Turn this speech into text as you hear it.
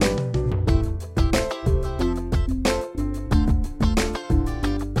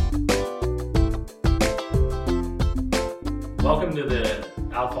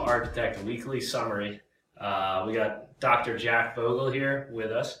Architect Weekly Summary. We got Dr. Jack Vogel here with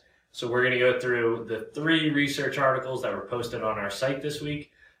us. So we're going to go through the 3 research articles that were posted on our site this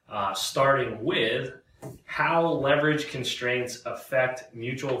week, starting with how leverage constraints affect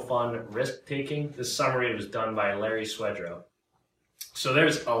mutual fund risk-taking. This summary was done by Larry Swedroe. So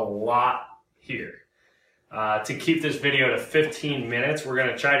there's a lot here. To keep this video to 15 minutes, we're going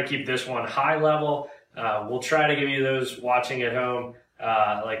to try to keep this one high level. We'll try to give you those watching at home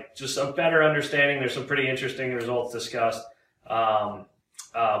like just a better understanding. There's some pretty interesting results discussed.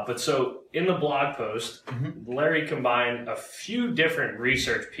 But so in the blog post, Larry combined a few different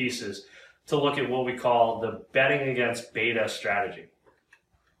research pieces to look at what we call the betting against beta strategy.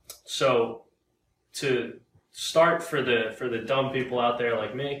 So to start for the dumb people out there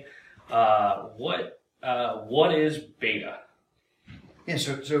like me, what is beta? Yeah,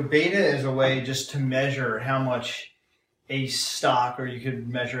 so beta is a way just to measure how much a stock, or you could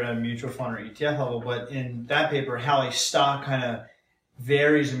measure it at a mutual fund or ETF level, but in that paper, how a stock kind of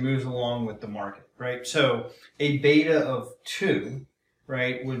varies and moves along with the market, right? So a beta of 2,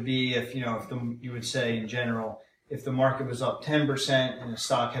 right, would be if you would say in general, if the market was up 10% and the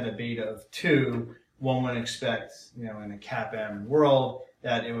stock had a beta of 2, one would expect, in a CAPM world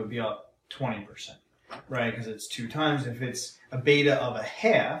that it would be up 20%. Right, because it's 2 times. If it's a beta of a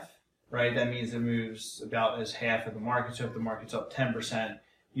half, right, that means it moves about as half of the market. So if the market's up 10%,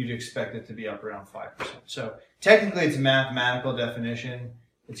 you'd expect it to be up around 5%. So technically, it's a mathematical definition.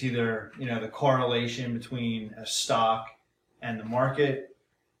 It's either the correlation between a stock and the market,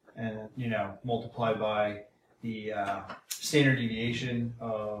 and multiplied by the standard deviation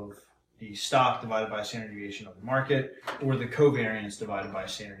of the stock divided by standard deviation of the market, or the covariance divided by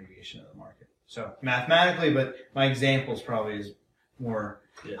standard deviation of the market. So mathematically, but my examples probably is more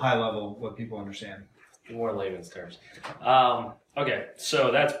high level, what people understand. More layman's terms. Okay,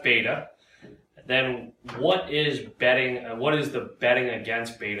 so that's beta. Then what is betting? What is the betting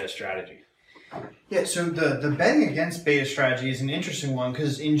against beta strategy? Yeah, so the betting against beta strategy is an interesting one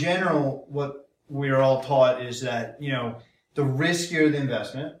because in general, what we are all taught is that the riskier the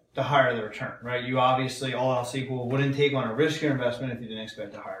investment, the higher the return, right? You obviously, all else equal, wouldn't take on a riskier investment if you didn't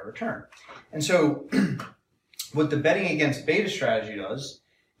expect a higher return. And so what the betting against beta strategy does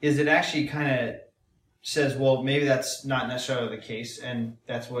is it actually kind of says, well, maybe that's not necessarily the case, and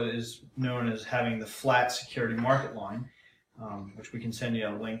that's what is known as having the flat security market line, which we can send you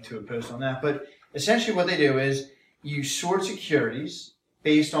a link to a post on that. But essentially what they do is you sort securities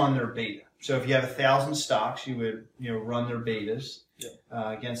based on their beta. So if you have 1,000 stocks, you would run their betas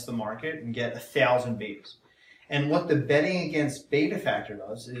against the market and get 1,000 betas. And what the betting against beta factor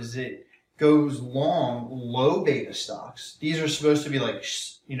does is it goes long low beta stocks. These are supposed to be like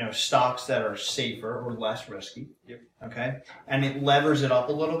stocks that are safer or less risky. Okay, and it levers it up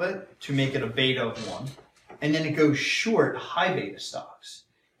a little bit to make it a beta of 1, and then it goes short high beta stocks,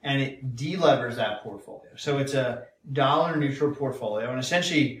 and it delevers that portfolio. So it's a dollar neutral portfolio, and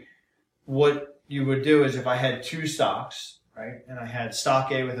essentially what you would do is if I had 2 stocks, right, and I had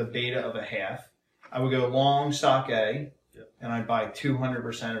stock A with a beta of a half, I would go long stock A, and I'd buy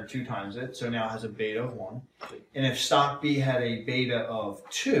 200% or 2 times it, so now it has a beta of 1. And if stock B had a beta of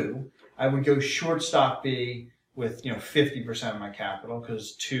 2, I would go short stock B with 50% of my capital,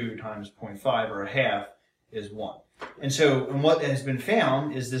 because 2 times 0.5 or a half is 1. And so, and what has been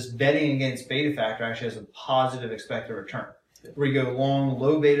found is this betting against beta factor actually has a positive expected return, where you go long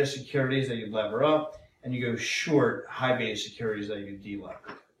low beta securities that you lever up, and you go short high beta securities that you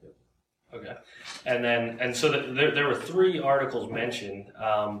delever. Okay, and so there were 3 articles mentioned,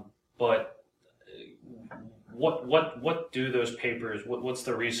 but what do those papers? What's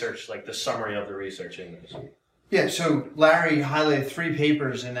the research, like the summary of the research in those? Yeah, so Larry highlighted 3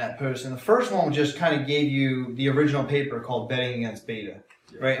 papers in that post, and the first one just kind of gave you the original paper called Betting Against Beta,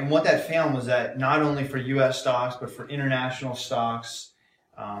 right? And what that found was that not only for U.S. stocks, but for international stocks,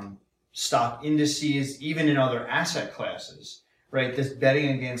 stock indices, even in other asset classes, right, this betting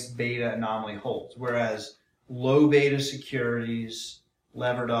against beta anomaly holds, whereas low beta securities,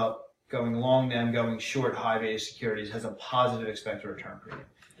 levered up, going long them, going short high beta securities has a positive expected return premium.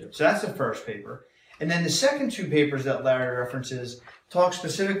 So that's the first paper. And then the second 2 papers that Larry references talk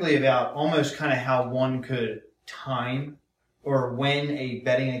specifically about almost kind of how one could time or when a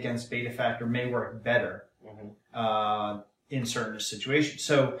betting against beta factor may work better in certain situations.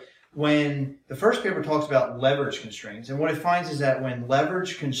 So when the first paper talks about leverage constraints, and what it finds is that when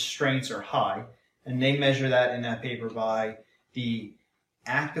leverage constraints are high, and they measure that in that paper by the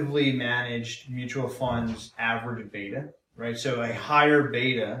actively managed mutual funds average beta, right? So a higher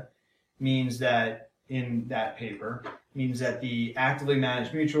beta means that in that paper means that the actively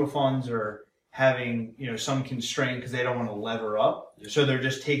managed mutual funds are having, some constraint because they don't want to lever up. Yep. So they're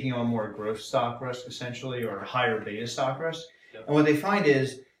just taking on more growth stock risk essentially, or higher beta stock risk. Yep. And what they find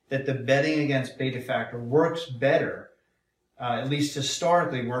is that the betting against beta factor works better, at least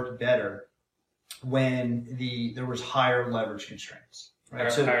historically worked better, when there was higher leverage constraints.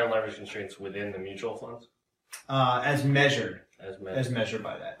 Right? Higher leverage constraints within the mutual funds? As measured. As measured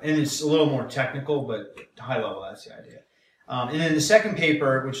by that. And it's a little more technical, but high level, that's the idea. And then the second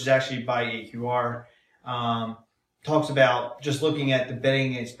paper, which is actually by AQR, talks about just looking at the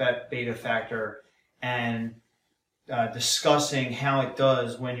betting against beta factor and discussing how it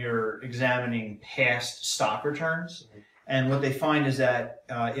does when you're examining past stock returns. Mm-hmm. And what they find is that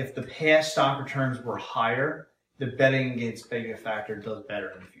if the past stock returns were higher, the betting against beta factor does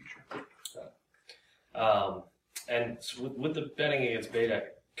better in the future. And so with the betting against beta,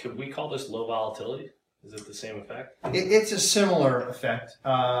 could we call this low volatility? Is it the same effect? It's a similar effect.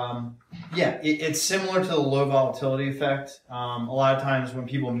 It's similar to the low volatility effect. A lot of times when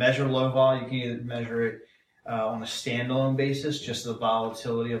people measure low vol, you can either measure it on a standalone basis, just the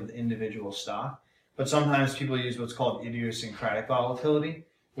volatility of the individual stock. But sometimes people use what's called idiosyncratic volatility,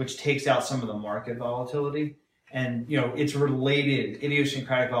 which takes out some of the market volatility. And, it's related,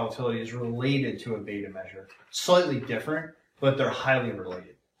 idiosyncratic volatility is related to a beta measure. Slightly different, but they're highly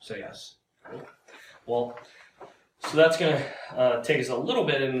related. So yes. Cool. Well, so that's going to take us a little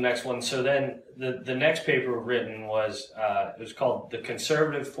bit in the next one. So then the next paper written was, it was called The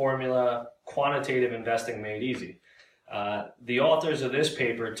Conservative Formula, Quantitative Investing Made Easy. The authors of this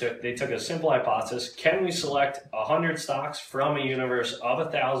paper took a simple hypothesis. Can we select 100 stocks from a universe of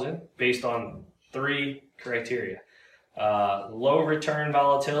 1,000 based on 3 criteria? Low return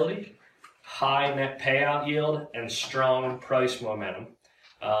volatility, high net payout yield, and strong price momentum.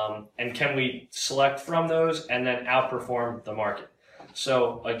 And can we select from those and then outperform the market?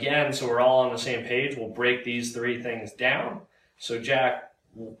 So again, so we're all on the same page, we'll break these 3 things down. So Jack,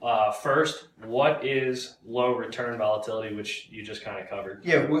 first, what is low return volatility, which you just kind of covered?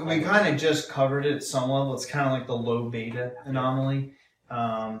 Yeah, we kind of just covered it at some level. It's kind of like the low beta anomaly.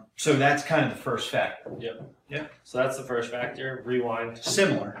 So that's kind of the first factor. Yep. So that's the first factor. Rewind.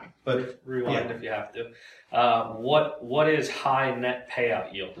 Similar, but rewind if you have to. What is high net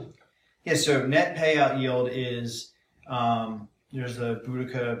payout yield? Yeah. So net payout yield is there's the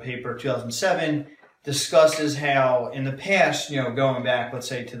Boudica paper 2007 discusses how in the past, going back, let's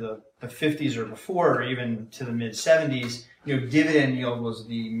say to the 50s or before, or even to the mid 70s, dividend yield was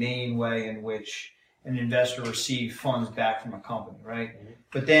the main way in which an investor received funds back from a company, right? Mm-hmm.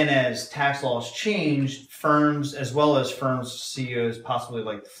 But then as tax laws changed, firms, as well as firms, CEOs, possibly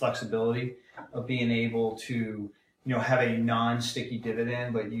like the flexibility of being able to, have a non-sticky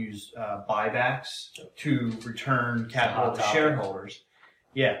dividend, but use buybacks to return capital to shareholders.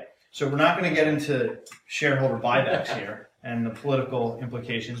 Yeah. So we're not going to get into shareholder buybacks here and the political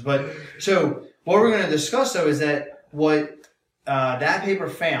implications. But so what we're going to discuss, though, is that what that paper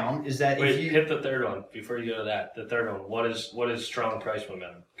found is that if you hit the third one before you go to that, the third one, what is strong price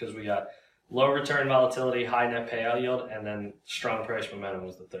momentum? Because we got low return volatility, high net payout yield, and then strong price momentum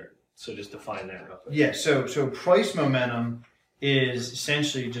was the third. So just define that real quick. Yeah. So price momentum is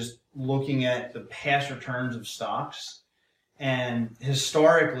essentially just looking at the past returns of stocks. And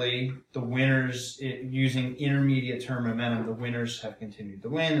historically, the winners, using intermediate term momentum, the winners have continued to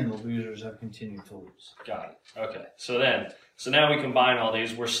win and the losers have continued to lose. Got it. Okay. So now we combine all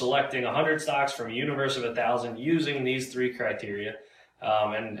these. We're selecting 100 stocks from a universe of 1,000 using these 3 criteria.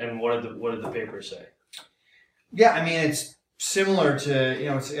 And what did the paper say? Yeah, I mean, it's similar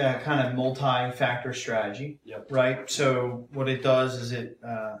to, it's a kind of multi-factor strategy. Yep. Right? So what it does is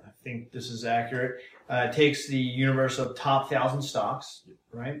I think this is accurate. It takes the universe of top 1,000 stocks,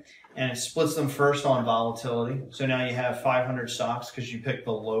 right? And it splits them first on volatility. So now you have 500 stocks because you picked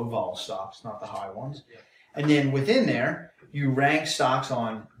the low vol stocks, not the high ones. Yeah. And then within there, you rank stocks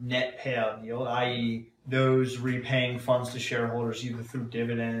on net payout yield, i.e. those repaying funds to shareholders either through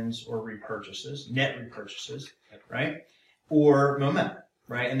dividends or repurchases, net repurchases, right? Or momentum,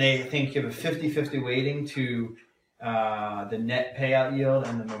 right? And they give a 50-50 weighting to the net payout yield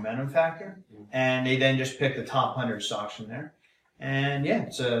and the momentum factor. And they then just pick the top 100 stocks from there. And yeah,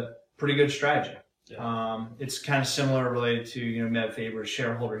 it's a pretty good strategy. Yeah. It's kind of similar related to, Meb Faber's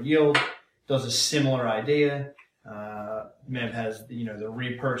shareholder yield, does a similar idea. Meb has, the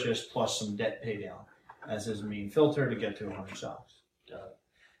repurchase plus some debt pay down as his main filter to get to 100 stocks.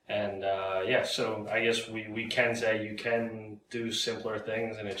 And so I guess we can say you can do simpler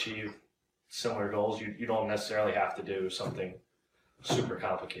things and achieve similar goals. You don't necessarily have to do something super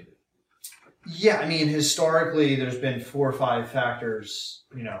complicated. Yeah, I mean, historically, there's been 4 or 5 factors,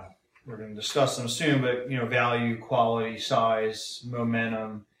 we're going to discuss them soon, but, value, quality, size,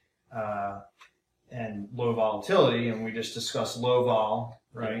 momentum, and low volatility. And we just discussed low vol,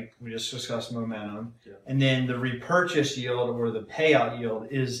 right? We just discussed momentum. Yeah. And then the repurchase yield or the payout yield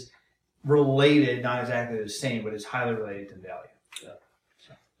is related, not exactly the same, but it's highly related to value.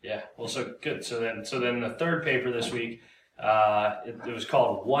 Yeah. Well, so good. So then the third paper this week, it was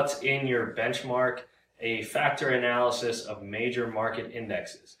called "What's in Your Benchmark: A Factor Analysis of Major Market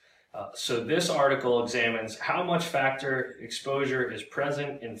Indexes." So this article examines how much factor exposure is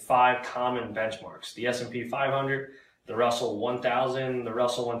present in 5 common benchmarks: the S&P 500, the Russell 1000, the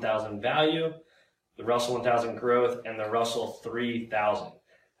Russell 1000 Value, the Russell 1000 Growth, and the Russell 3000.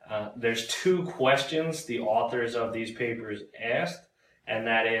 There's 2 questions the authors of these papers asked, and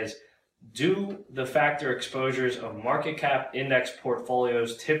that is, do the factor exposures of market cap index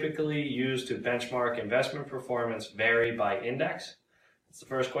portfolios typically used to benchmark investment performance vary by index? That's the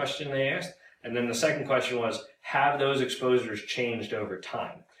first question they asked. And then the second question was, have those exposures changed over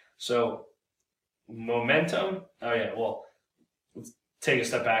time? So momentum, let's take a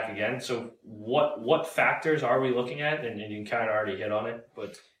step back again. So what factors are we looking at? And you kind of already hit on it,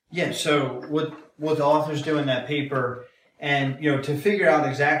 but... Yeah, so what the authors do in that paper, and to figure out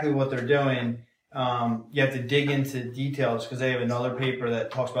exactly what they're doing, you have to dig into details because they have another paper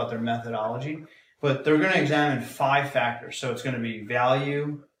that talks about their methodology. But they're going to examine 5 factors. So it's going to be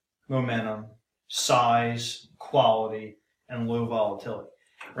value, momentum, size, quality, and low volatility,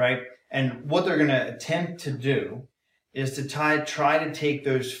 right? And what they're going to attempt to do is to try to take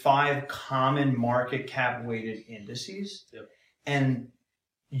those 5 common market cap weighted indices and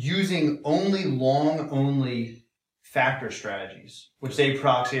using only long-only factor strategies, which they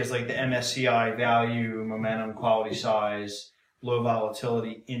proxy as like the MSCI value, momentum, quality, size, low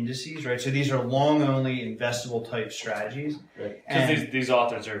volatility indices, right? So these are long-only investable type strategies. Right. Because these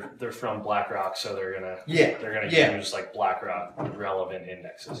authors they're from BlackRock, so they're gonna use like BlackRock relevant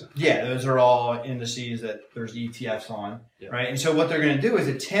indexes. Yeah, those are all indices that there's ETFs on, right? And so what they're going to do is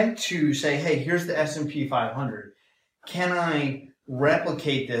attempt to say, hey, here's the S&P 500. Can I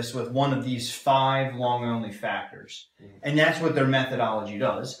replicate this with one of these 5 long-only factors? And that's what their methodology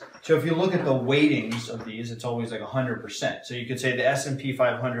does. So if you look at the weightings of these, it's always like 100%. So you could say the S&P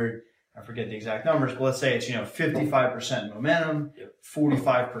 500, I forget the exact numbers, but let's say it's 55% momentum,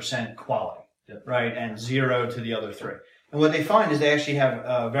 45% quality, right, and 0 to the other 3. And what they find is they actually have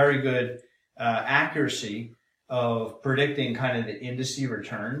a very good accuracy of predicting kind of the indice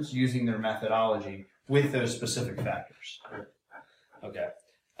returns using their methodology with those specific factors. Okay.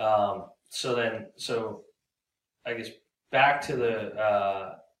 So I guess back to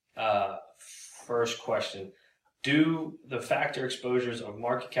the first question. Do the factor exposures of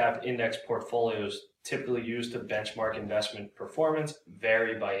market cap index portfolios typically used to benchmark investment performance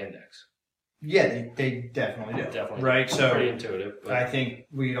vary by index? Yeah, they definitely do. Definitely. Right. So pretty intuitive. But I think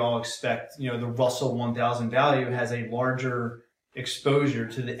we'd all expect, the Russell 1000 Value has a larger exposure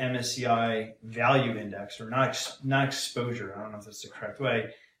to the MSCI value index, or not exposure. I don't know if that's the correct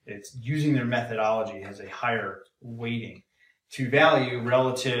way. It's using their methodology has a higher weighting to value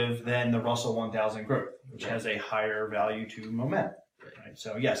relative than the Russell 1000 Growth, which has a higher value to momentum. Right?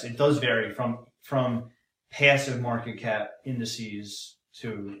 So yes, it does vary from passive market cap indices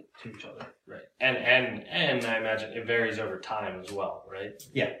to each other. Right. And I imagine it varies over time as well, right?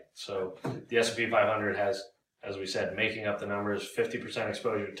 Yeah. So the S&P 500 has, as we said, making up the numbers, 50%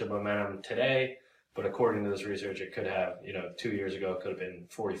 exposure to momentum today, but according to this research, it could have, 2 years ago, it could have been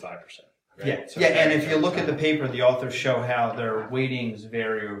 45%. Right? Yeah, So and if you look at the paper, the authors show how their weightings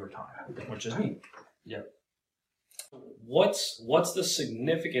vary over time, which is neat. Yep. What's the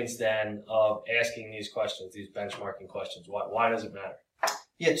significance then of asking these questions, these benchmarking questions? Why does it matter?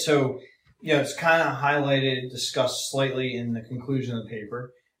 Yeah, so it's kind of highlighted, discussed slightly in the conclusion of the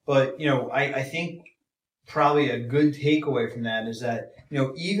paper, but I think probably a good takeaway from that is that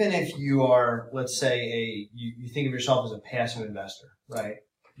even if you are, let's say, you think of yourself as a passive investor, right?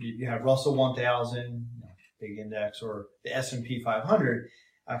 You have Russell 1000, big index, or the S&P 500.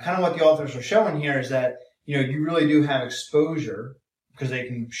 Kind of what the authors are showing here is that you really do have exposure, because they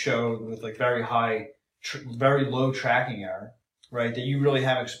can show with like very low tracking error, right? That you really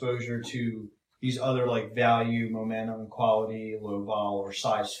have exposure to these other like value, momentum, quality, low vol, or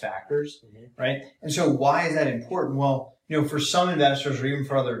size factors, right? And so why is that important? Well, for some investors or even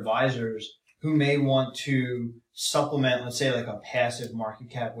for other advisors who may want to supplement, let's say, like a passive market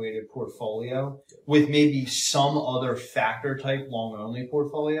cap weighted portfolio with maybe some other factor type long only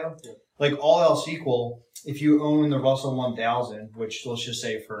portfolio, like all else equal, if you own the Russell 1000, which let's just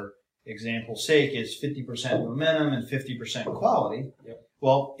say for example's sake, is 50% momentum and 50% quality. Yep.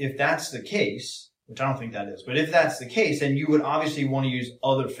 Well, if that's the case, which I don't think that is, but if that's the case, then you would obviously want to use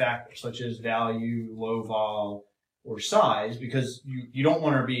other factors such as value, low vol, or size, because you don't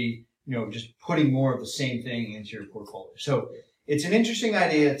want to be, just putting more of the same thing into your portfolio. So it's an interesting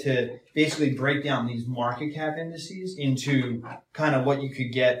idea to basically break down these market cap indices into kind of what you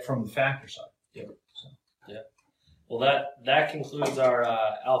could get from the factor side. Yep. Yeah. Well, that concludes our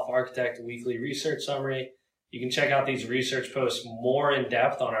Alpha Architect weekly research summary. You can check out these research posts more in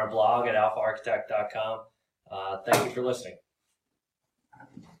depth on our blog at alphaarchitect.com. Thank you for listening.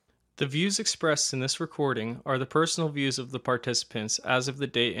 The views expressed in this recording are the personal views of the participants as of the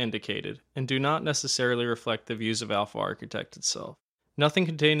date indicated and do not necessarily reflect the views of Alpha Architect itself. Nothing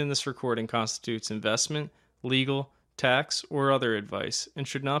contained in this recording constitutes investment, legal, tax, or other advice and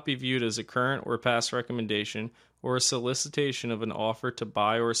should not be viewed as a current or past recommendation or a solicitation of an offer to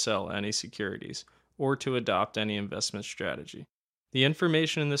buy or sell any securities or to adopt any investment strategy. The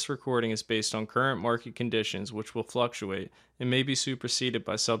information in this recording is based on current market conditions which will fluctuate and may be superseded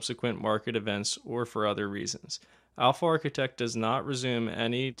by subsequent market events or for other reasons. Alpha Architect does not resume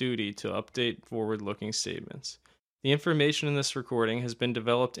any duty to update forward-looking statements. The information in this recording has been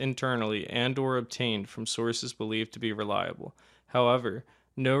developed internally and/or obtained from sources believed to be reliable. However,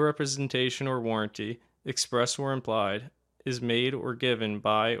 no representation or warranty, express or implied, is made or given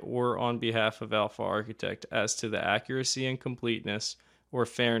by or on behalf of Alpha Architect as to the accuracy and completeness or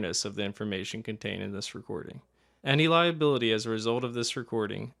fairness of the information contained in this recording. Any liability as a result of this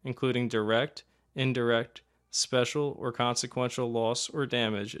recording, including direct, indirect, special, or consequential loss or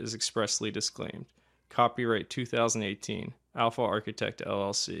damage, is expressly disclaimed. Copyright 2018, Alpha Architect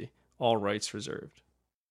LLC, all rights reserved.